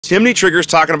Timney Triggers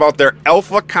talking about their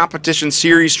Alpha Competition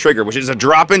Series trigger, which is a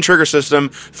drop-in trigger system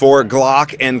for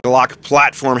Glock and Glock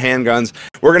platform handguns.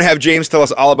 We're going to have James tell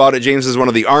us all about it. James is one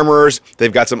of the armorers.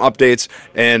 They've got some updates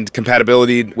and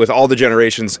compatibility with all the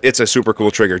generations. It's a super cool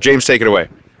trigger. James, take it away.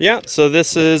 Yeah, so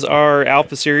this is our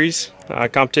Alpha Series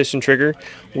competition trigger.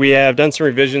 We have done some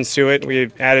revisions to it.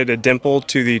 We've added a dimple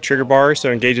to the trigger bar so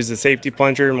it engages the safety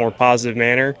plunger in a more positive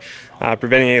manner,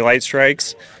 preventing any light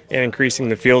strikes and increasing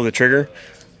the feel of the trigger.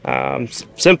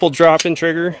 Simple drop-in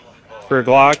trigger for a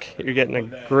Glock. You're getting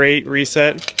a great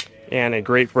reset and a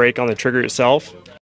great break on the trigger itself.